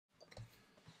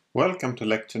Welcome to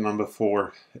lecture number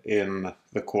 4 in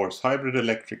the course Hybrid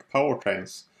Electric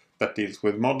Powertrains that deals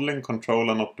with modeling, control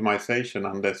and optimization,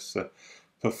 and is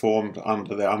performed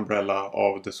under the umbrella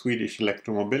of the Swedish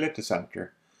Electromobility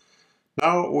Center.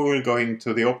 Now we will go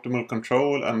into the optimal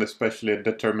control and especially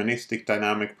deterministic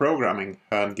dynamic programming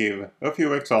and give a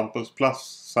few examples plus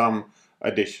some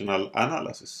additional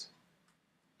analysis.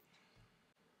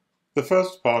 The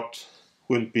first part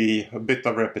will be a bit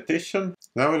of repetition.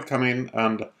 Then we'll come in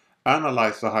and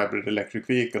analyze the hybrid electric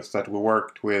vehicles that we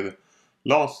worked with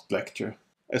last lecture,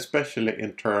 especially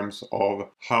in terms of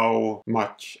how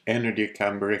much energy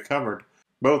can be recovered,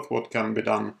 both what can be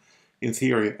done in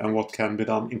theory and what can be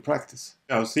done in practice.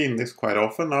 I've seen this quite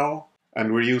often now,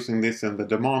 and we're using this in the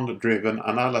demand-driven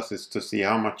analysis to see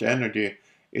how much energy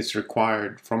is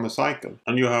required from a cycle.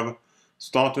 And you have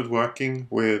started working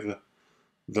with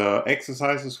the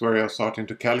exercises where you're starting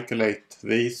to calculate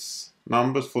these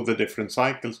numbers for the different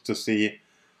cycles to see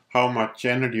how much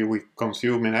energy we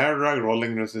consume in air drag,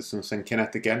 rolling resistance and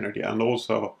kinetic energy, and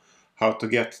also how to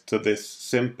get to this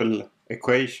simple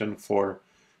equation for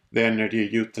the energy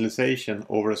utilization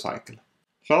over a cycle.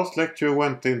 Last lecture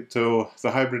went into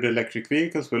the hybrid electric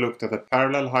vehicles. We looked at a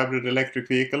parallel hybrid electric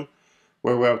vehicle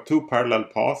where we have two parallel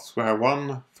paths. We have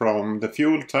one from the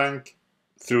fuel tank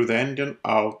through the engine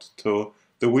out to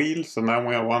the wheels, and then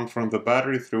we have one from the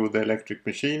battery through the electric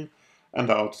machine and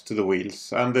out to the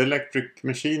wheels. And the electric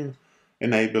machine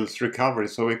enables recovery,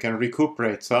 so we can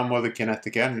recuperate some of the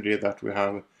kinetic energy that we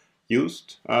have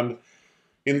used. And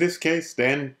in this case, the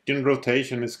engine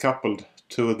rotation is coupled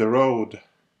to the road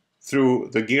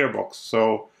through the gearbox.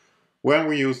 So when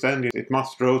we use the engine, it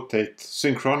must rotate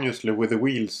synchronously with the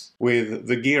wheels, with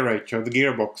the gear ratio, the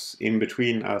gearbox in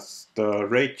between as the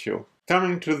ratio.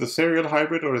 Coming to the serial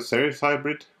hybrid or a series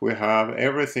hybrid, we have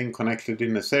everything connected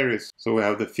in a series. So we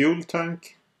have the fuel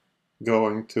tank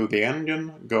going to the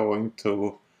engine, going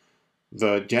to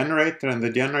the generator, and the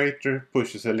generator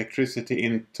pushes electricity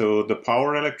into the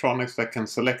power electronics that can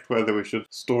select whether we should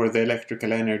store the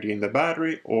electrical energy in the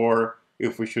battery or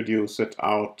if we should use it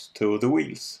out to the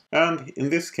wheels. And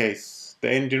in this case,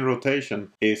 the engine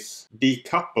rotation is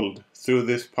decoupled through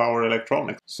this power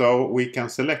electronics. So we can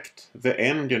select the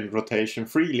engine rotation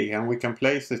freely, and we can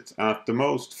place it at the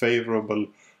most favorable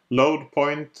load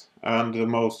point and the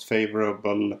most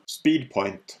favorable speed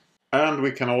point. And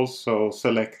we can also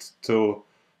select to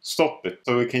stop it.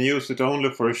 So we can use it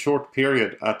only for a short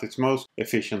period at its most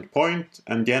efficient point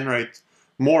and generate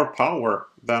more power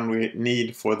than we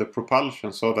need for the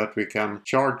propulsion so that we can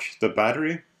charge the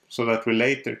battery, so that we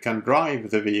later can drive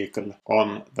the vehicle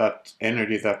on that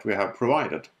energy that we have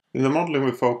provided. In the modeling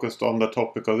we focused on the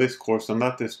topic of this course, and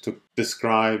that is to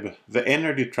describe the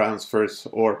energy transfers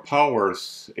or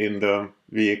powers in the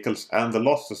vehicles and the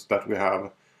losses that we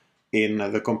have in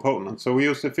the components. So we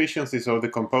use efficiencies of the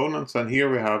components, and here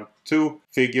we have two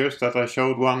figures that I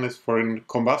showed. One is for a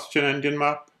combustion engine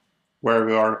map, where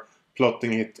we are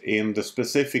plotting it in the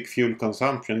specific fuel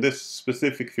consumption. This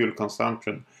specific fuel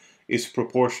consumption is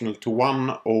proportional to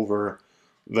 1 over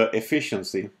the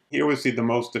efficiency. Here we see the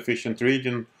most efficient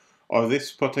region of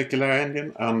this particular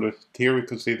engine, and here we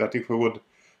could see that if we would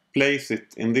place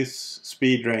it in this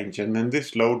speed range and in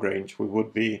this load range, we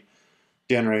would be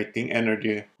generating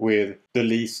energy with the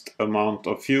least amount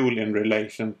of fuel in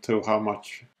relation to how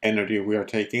much energy we are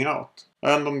taking out.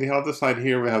 And on the other side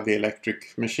here we have the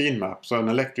electric machine map. So an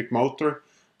electric motor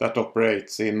that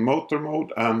operates in motor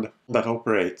mode and that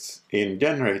operates in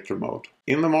generator mode.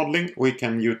 In the modeling we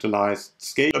can utilize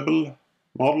scalable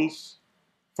models,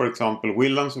 for example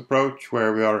Whelan's approach,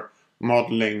 where we are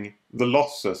modeling the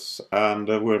losses and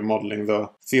we're modeling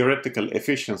the theoretical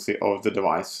efficiency of the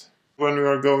device. When we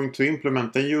are going to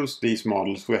implement and use these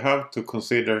models, we have to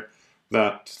consider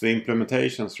that the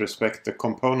implementations respect the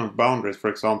component boundaries. For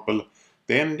example,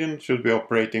 the engine should be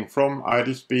operating from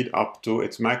idle speed up to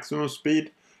its maximum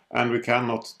speed, and we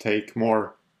cannot take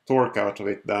more torque out of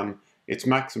it than its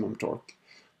maximum torque.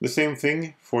 The same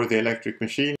thing for the electric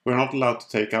machine. We're not allowed to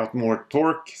take out more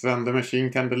torque than the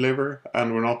machine can deliver,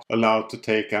 and we're not allowed to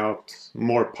take out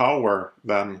more power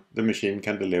than the machine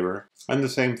can deliver. And the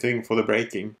same thing for the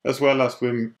braking, as well as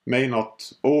we may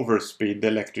not overspeed the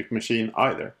electric machine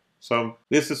either. So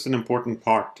this is an important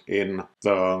part in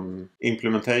the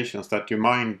implementations, that you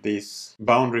mind these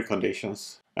boundary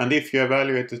conditions. And if you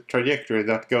evaluate a trajectory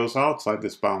that goes outside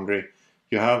this boundary,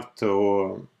 you have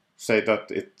to say that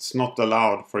it's not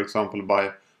allowed, for example,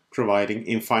 by providing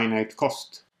infinite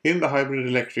cost. In the hybrid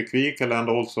electric vehicle and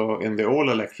also in the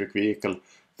all-electric vehicle,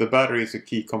 the battery is a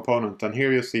key component. And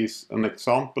here you see an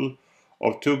example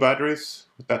of two batteries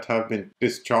that have been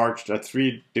discharged at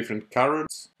 3 different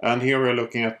currents. And here we're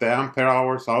looking at the ampere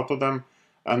hours out of them,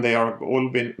 and they are all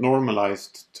been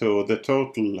normalized to the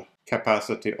total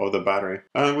capacity of the battery.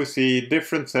 And we see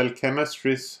different cell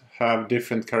chemistries have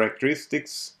different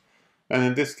characteristics. And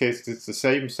in this case, it's the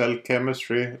same cell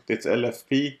chemistry, it's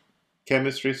LFP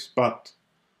chemistries, but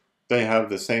they have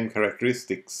the same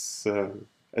characteristics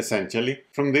essentially.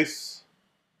 From this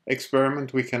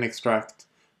experiment, we can extract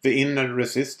the inner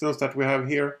resistance that we have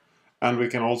here, and we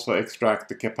can also extract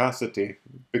the capacity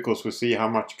because we see how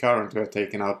much current we have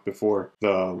taken out before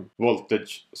the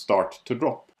voltage starts to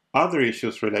drop. Other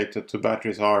issues related to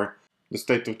batteries are the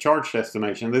state of charge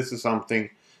estimation. This is something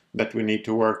that we need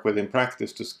to work with in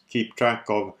practice to keep track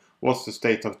of what's the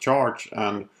state of charge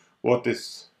and what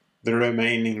is the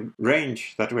remaining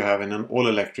range that we have in an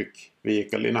all-electric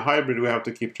vehicle. In a hybrid, we have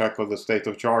to keep track of the state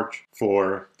of charge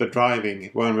for the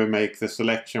driving when we make the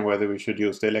selection whether we should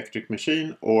use the electric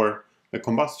machine or the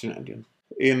combustion engine.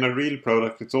 In a real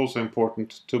product, it's also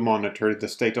important to monitor the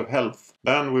state of health.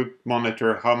 Then we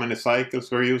monitor how many cycles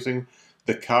we're using,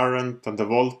 the current and the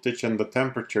voltage and the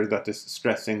temperature that is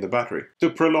stressing the battery. To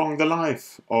prolong the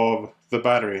life of the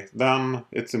battery, then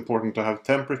it's important to have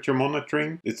temperature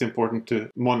monitoring. It's important to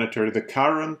monitor the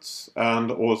currents and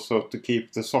also to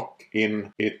keep the sock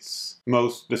in its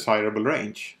most desirable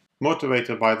range.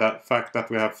 Motivated by that fact that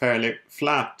we have fairly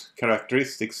flat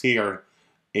characteristics here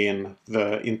in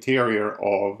the interior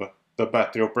of the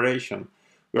battery operation,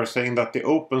 we are saying that the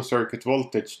open circuit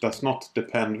voltage does not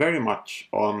depend very much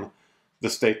on the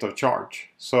state of charge.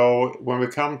 So when we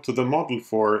come to the model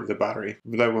for the battery,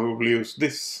 then we will use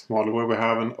this model where we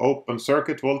have an open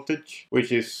circuit voltage,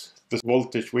 which is the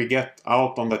voltage we get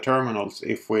out on the terminals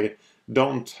if we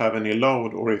don't have any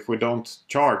load or if we don't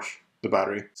charge the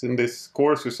battery. So in this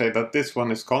course we say that this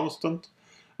one is constant,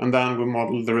 and then we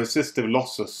model the resistive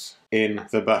losses in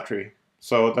the battery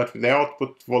so that the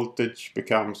output voltage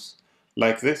becomes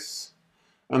like this.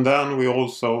 And then we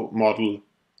also model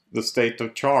the state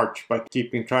of charge by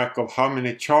keeping track of how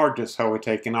many charges have we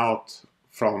taken out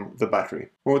from the battery.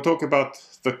 When we talk about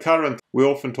the current, we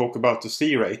often talk about the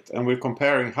C rate, and we're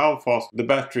comparing how fast the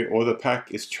battery or the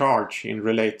pack is charged in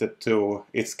related to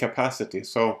its capacity.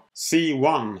 So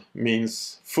C1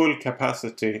 means full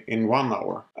capacity in 1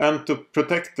 hour. And to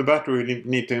protect the battery, we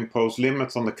need to impose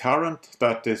limits on the current.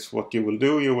 That is what you will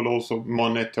do. You will also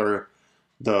monitor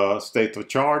the state of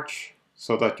charge,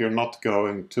 so that you're not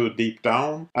going too deep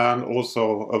down, and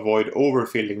also avoid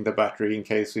overfilling the battery in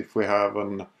case if we have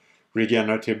an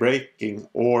regenerative braking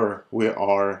or we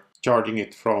are charging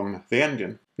it from the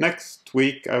engine. Next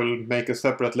week I will make a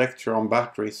separate lecture on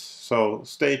batteries, so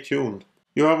stay tuned.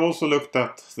 You have also looked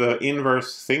at the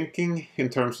inverse thinking in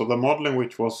terms of the modeling,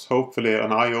 which was hopefully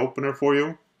an eye-opener for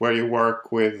you, where you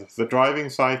work with the driving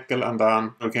cycle and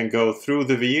then you can go through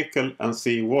the vehicle and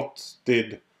see what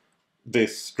did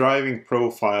this driving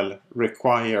profile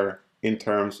require in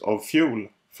terms of fuel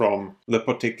from the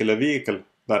particular vehicle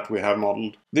that we have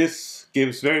modeled. This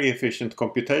gives very efficient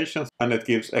computations and it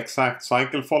gives exact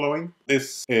cycle following.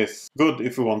 This is good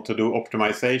if we want to do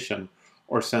optimization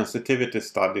or sensitivity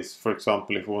studies. For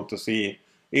example, if we want to see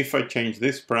if I change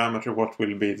this parameter, what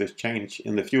will be the change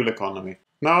in the fuel economy.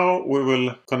 Now we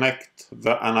will connect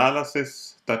the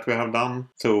analysis that we have done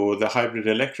to the hybrid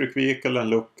electric vehicle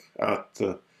and look at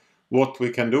what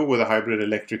we can do with a hybrid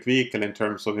electric vehicle in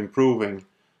terms of improving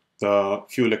the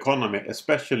fuel economy,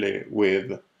 especially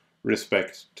with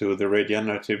respect to the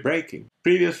regenerative braking.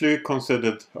 Previously we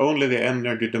considered only the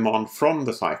energy demand from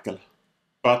the cycle,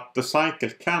 but the cycle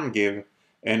can give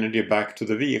energy back to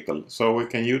the vehicle. So we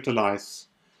can utilize,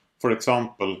 for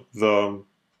example, the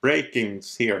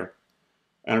brakings here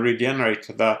and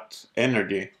regenerate that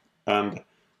energy and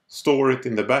store it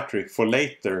in the battery for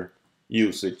later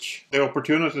usage. The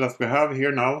opportunity that we have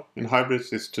here now in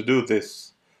hybrids is to do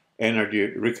this energy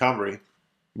recovery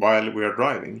while we are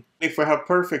driving. If we have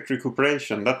perfect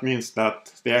recuperation, that means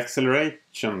that the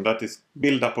acceleration that is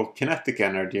built up of kinetic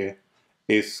energy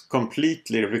is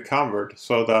completely recovered,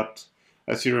 so that,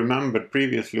 as you remembered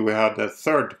previously, we had a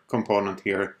third component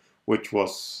here, which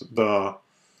was the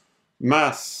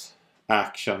mass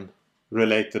action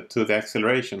related to the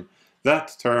acceleration.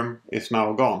 That term is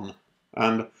now gone,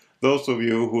 and those of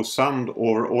you who summed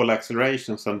over all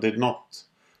accelerations and did not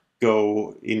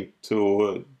go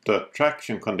into the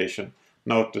traction condition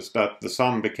notice that the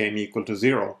sum became equal to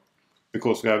 0,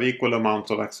 because we have equal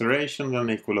amounts of acceleration and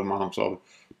equal amounts of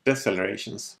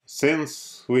decelerations.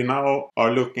 Since we now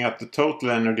are looking at the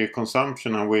total energy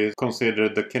consumption and we consider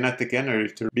the kinetic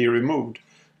energy to be removed,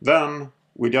 then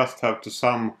we just have to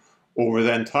sum over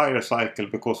the entire cycle,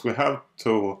 because we have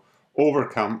to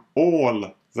overcome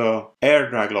all the air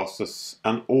drag losses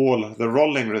and all the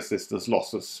rolling resistance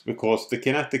losses, because the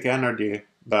kinetic energy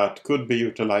that could be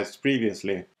utilized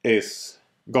previously is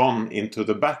gone into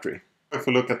the battery. If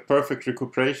we look at perfect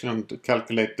recuperation and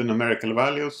calculate the numerical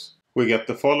values, we get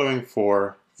the following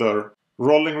for the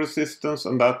rolling resistance,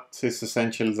 and that is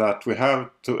essentially that we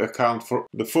have to account for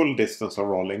the full distance of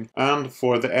rolling, and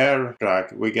for the air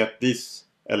drag we get these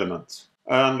elements.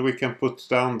 And we can put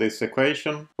down this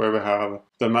equation where we have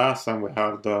the mass and we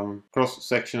have the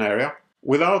cross-section area.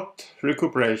 Without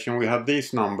recuperation we have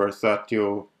these numbers that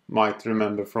you might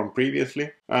remember from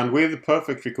previously, and with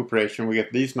perfect recuperation we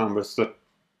get these numbers. The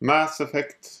mass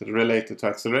effect related to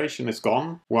acceleration is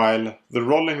gone, while the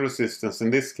rolling resistance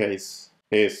in this case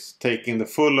is taking the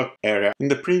full area. In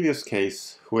the previous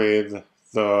case with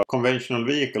the conventional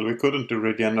vehicle we couldn't do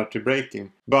regenerative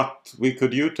braking, but we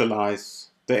could utilize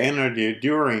the energy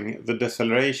during the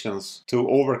decelerations to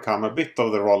overcome a bit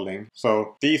of the rolling.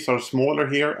 So these are smaller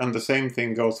here, and the same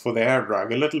thing goes for the air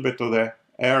drag. A little bit of the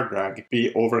air drag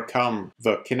be overcome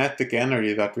the kinetic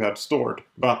energy that we had stored,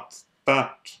 but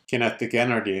that kinetic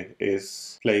energy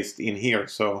is placed in here,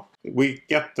 so we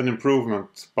get an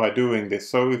improvement by doing this.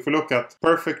 So if we look at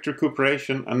perfect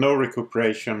recuperation and no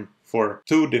recuperation for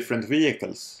two different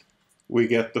vehicles, we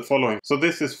get the following. So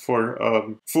this is for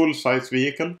a full-size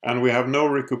vehicle, and we have no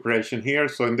recuperation here.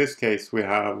 So in this case we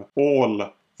have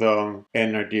all the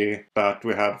energy that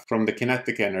we had from the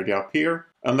kinetic energy up here,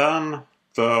 and then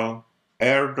the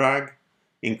air drag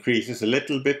increases a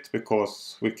little bit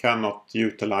because we cannot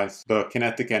utilize the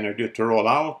kinetic energy to roll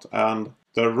out, and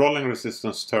the rolling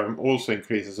resistance term also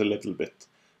increases a little bit.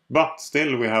 But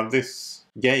still we have this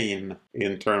gain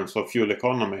in terms of fuel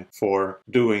economy for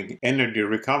doing energy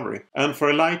recovery. And for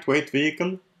a lightweight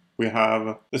vehicle we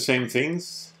have the same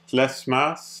things, less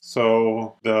mass,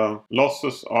 so the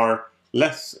losses are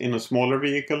less in a smaller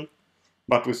vehicle,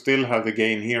 but we still have the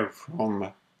gain here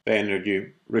from the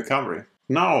energy recovery.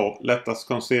 Now let us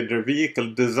consider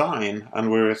vehicle design, and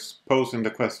we're posing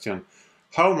the question,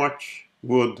 how much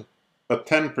would a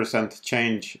 10%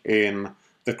 change in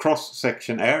the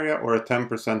cross-section area, or a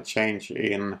 10% change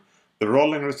in the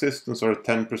rolling resistance, or a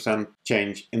 10%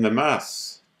 change in the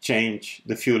mass change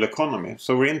the fuel economy?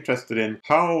 So we're interested in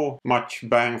how much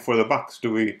bang for the bucks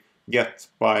do we get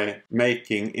by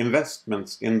making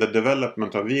investments in the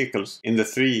development of vehicles in the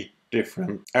three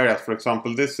different areas. For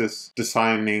example, this is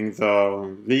designing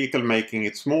the vehicle, making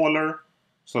it smaller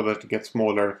so that it gets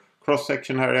smaller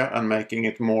cross-section area, and making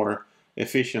it more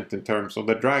efficient in terms of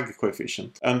the drag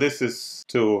coefficient. And this is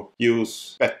to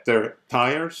use better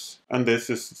tires, and this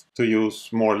is to use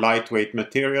more lightweight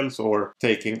materials, or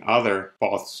taking other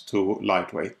paths to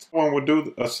lightweight. When we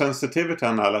do a sensitivity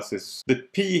analysis, the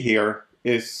P here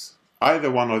is either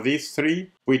one of these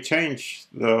three. We change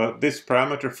this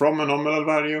parameter from a nominal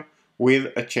value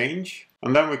with a change,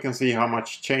 and then we can see how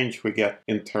much change we get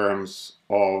in terms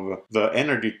of the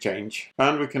energy change.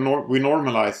 And we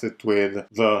normalize it with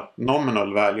the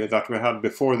nominal value that we had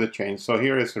before the change. So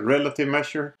here is a relative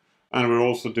measure, and we're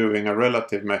also doing a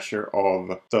relative measure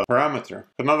of the parameter.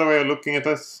 Another way of looking at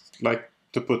this, like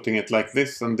to putting it like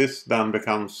this, and this then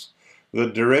becomes the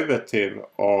derivative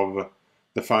of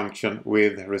the function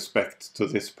with respect to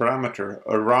this parameter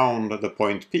around the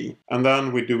point P. And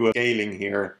then we do a scaling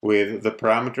here with the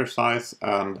parameter size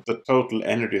and the total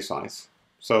energy size.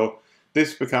 So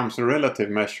this becomes a relative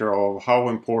measure of how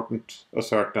important a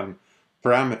certain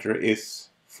parameter is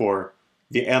for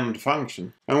the end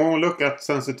function. And when we look at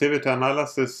sensitivity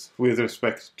analysis with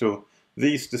respect to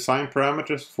these design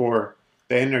parameters for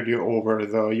the energy over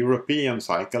the European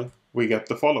cycle, we get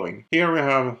the following. Here we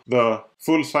have the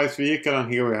full-size vehicle, and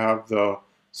here we have the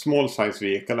small-size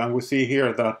vehicle. And we see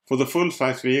here that for the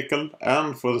full-size vehicle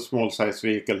and for the small-size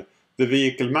vehicle, the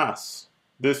vehicle mass,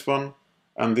 this one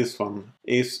and this one,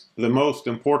 is the most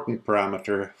important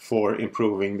parameter for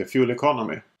improving the fuel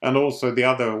economy. And also the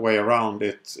other way around,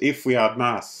 it's if we add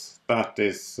mass, that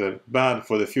is bad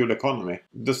for the fuel economy.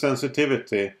 The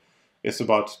sensitivity is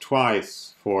about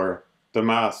twice for the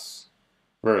mass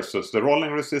versus the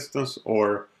rolling resistance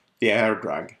or the air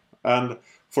drag. And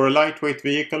for a lightweight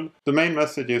vehicle, the main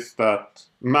message is that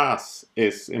mass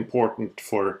is important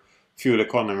for fuel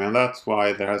economy, and that's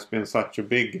why there has been such a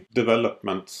big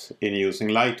development in using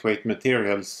lightweight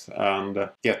materials and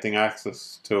getting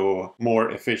access to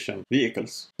more efficient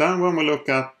vehicles. Then when we look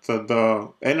at the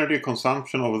energy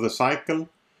consumption over the cycle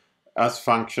as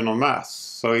function of mass,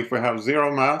 so if we have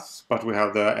zero mass but we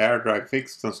have the air drag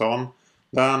fixed and so on,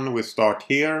 then we start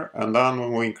here, and then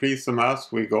when we increase the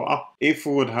mass we go up. If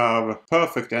we would have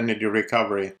perfect energy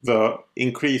recovery, the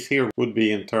increase here would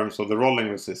be in terms of the rolling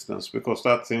resistance, because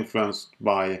that's influenced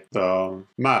by the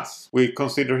mass. We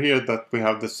consider here that we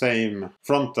have the same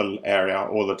frontal area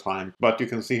all the time, but you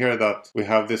can see here that we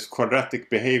have this quadratic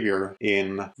behavior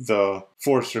in the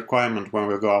force requirement when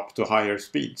we go up to higher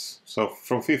speeds. So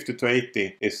from 50 to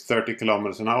 80 is 30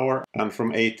 kilometers an hour, and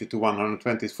from 80 to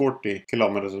 120 is 40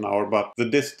 kilometers an hour, but the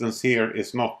distance here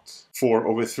is not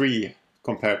 4/3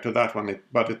 compared to that one,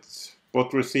 but it's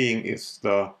what we're seeing is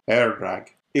the air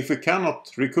drag. If we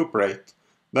cannot recuperate,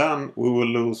 then we will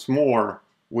lose more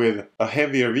with a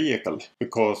heavier vehicle,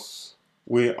 because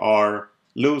we are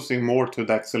losing more to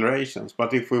the accelerations.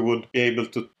 But if we would be able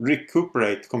to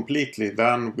recuperate completely,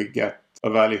 then we get a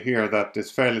value here that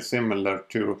is fairly similar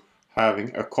to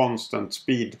having a constant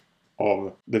speed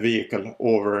of the vehicle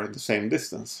over the same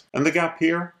distance. And the gap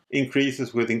here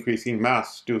increases with increasing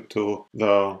mass due to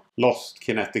the lost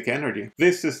kinetic energy.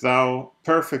 This is now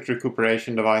perfect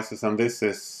recuperation devices, and this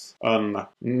is a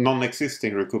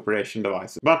non-existing recuperation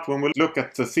device. But when we look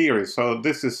at the theory, so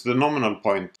this is the nominal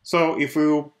point. So if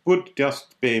we would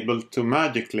just be able to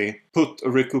magically put a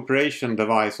recuperation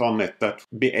device on it that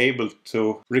be able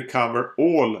to recover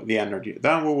all the energy,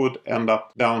 then we would end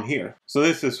up down here. So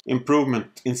this is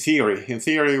improvement in theory. In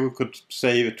theory we could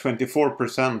save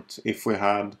 24% if we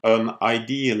had an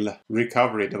ideal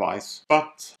recovery device.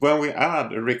 But when we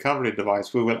add a recovery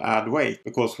device, we will add weight,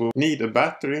 because we need a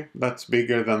battery that's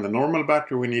bigger than the normal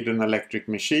battery. We need an electric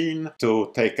machine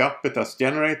to take up it as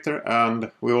generator,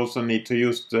 and we also need to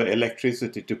use the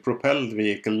electricity to propel the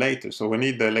vehicle later. So we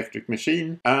need the electric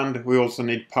machine, and we also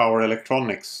need power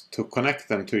electronics to connect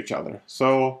them to each other.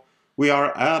 So we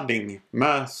are adding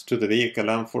mass to the vehicle,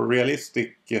 and for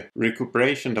realistic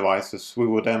recuperation devices we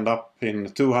would end up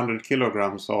in 200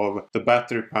 kilograms of the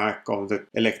battery pack, of the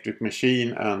electric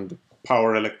machine and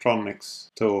power electronics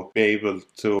to be able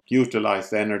to utilize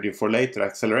the energy for later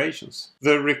accelerations.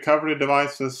 The recovery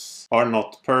devices are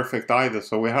not perfect either,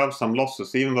 so we have some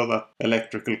losses. Even though the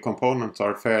electrical components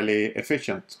are fairly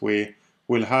efficient, we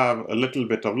will have a little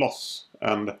bit of loss.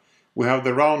 And we have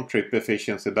the round trip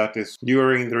efficiency, that is,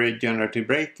 during the regenerative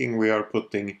braking we are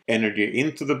putting energy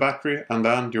into the battery, and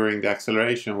then during the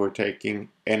acceleration we're taking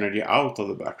energy out of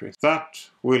the battery. That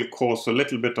will cause a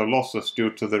little bit of losses due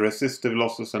to the resistive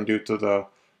losses and due to the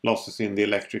losses in the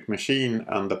electric machine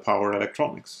and the power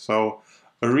electronics. So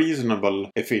a reasonable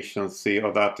efficiency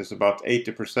of that is about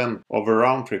 80% of a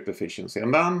round trip efficiency.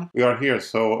 And then we are here,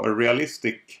 so a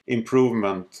realistic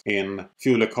improvement in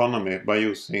fuel economy by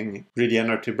using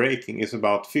regenerative braking is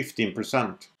about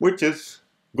 15%, which is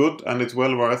good, and it's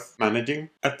well worth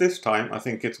managing. At this time I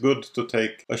think it's good to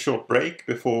take a short break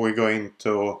before we go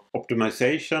into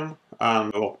optimization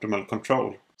and optimal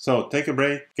control. So take a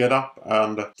break, get up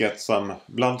and get some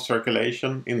blood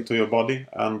circulation into your body,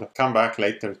 and come back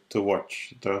later to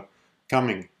watch the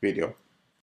coming video.